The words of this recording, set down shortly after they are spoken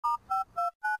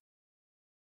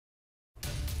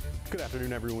Good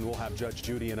afternoon, everyone. We'll have Judge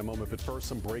Judy in a moment, but first,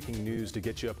 some breaking news to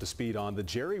get you up to speed on. The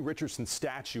Jerry Richardson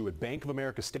statue at Bank of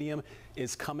America Stadium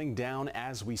is coming down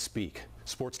as we speak.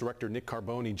 Sports director Nick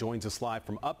Carboni joins us live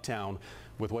from Uptown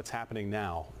with what's happening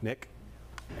now. Nick?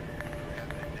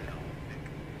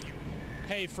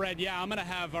 Hey, Fred. Yeah, I'm going to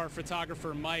have our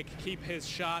photographer Mike keep his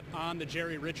shot on the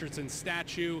Jerry Richardson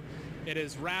statue. It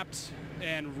is wrapped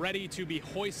and ready to be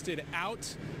hoisted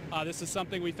out. This is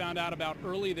something we found out about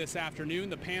early this afternoon.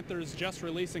 The Panthers just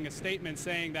releasing a statement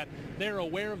saying that they're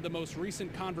aware of the most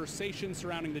recent conversation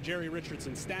surrounding the Jerry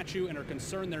Richardson statue and are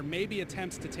concerned there may be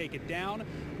attempts to take it down.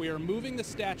 We are moving the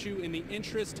statue in the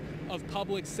interest of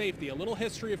public safety. A little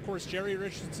history, of course, Jerry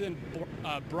Richardson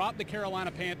brought the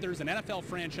Carolina Panthers, an NFL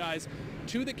franchise,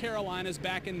 to the Carolinas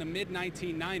back in the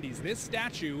mid-1990s. This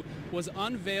statue was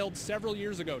unveiled several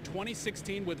years ago,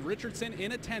 2016, with Richardson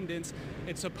in attendance.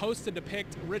 It's supposed to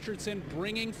depict Richardson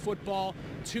bringing football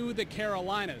to the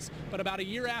Carolinas. But about a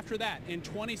year after that, in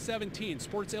 2017,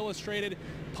 Sports Illustrated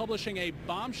publishing a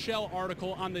bombshell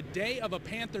article on the day of a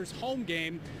Panthers home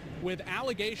game with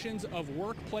allegations of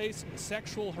workplace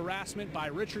sexual harassment by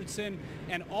Richardson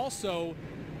and also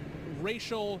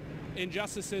racial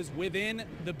injustices within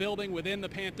the building, within the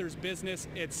Panthers business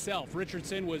itself.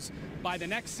 Richardson was, by the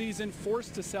next season,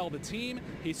 forced to sell the team.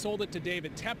 He sold it to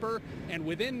David Tepper, and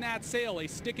within that sale, a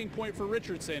sticking point for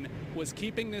Richardson was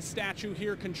keeping this statue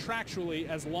here contractually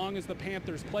as long as the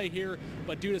Panthers play here.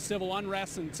 But due to civil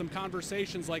unrest and some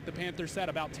conversations, like the Panthers said,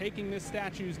 about taking this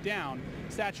statue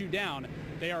down,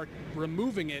 they are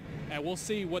removing it, and we'll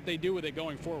see what they do with it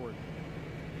going forward.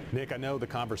 Nick, I know the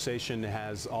conversation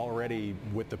has already,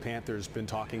 with the Panthers, been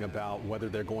talking about whether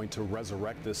they're going to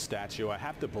resurrect this statue. I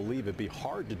have to believe it'd be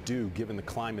hard to do given the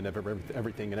climate of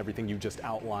everything you just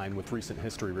outlined with recent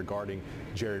history regarding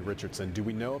Jerry Richardson. Do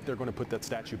we know if they're going to put that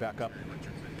statue back up?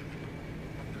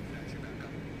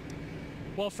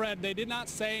 Well, Fred, they did not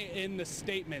say in the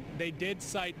statement. They did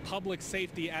cite public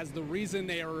safety as the reason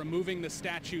they are removing the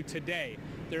statue today.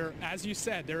 As you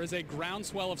said, there is a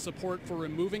groundswell of support for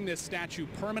removing this statue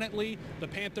permanently. The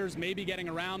Panthers may be getting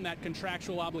around that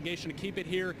contractual obligation to keep it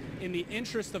here in the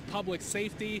interest of public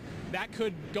safety. That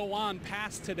could go on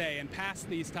past today and past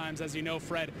these times. As you know,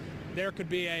 Fred, there could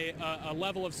be a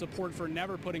level of support for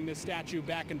never putting this statue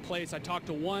back in place. I talked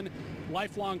to one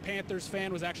lifelong Panthers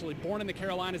fan, was actually born in the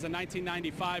Carolinas in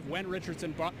 1995 when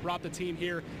Richardson brought the team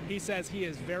here. He says he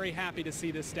is very happy to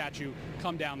see this statue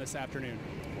come down this afternoon.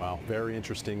 Wow, very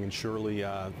interesting, and surely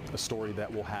a story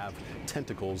that will have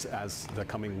tentacles as the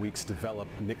coming weeks develop.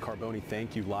 Nick Carboni,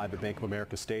 thank you, live at Bank of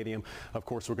America Stadium. Of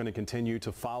course, we're going to continue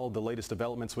to follow the latest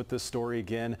developments with this story.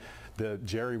 Again, the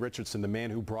Jerry Richardson, the man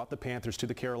who brought the Panthers to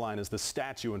the Carolinas, the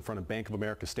statue in front of Bank of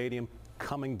America Stadium,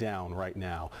 coming down right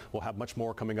now. We'll have much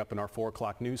more coming up in our 4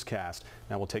 o'clock newscast.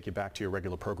 Now we'll take you back to your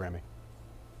regular programming.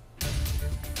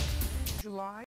 July.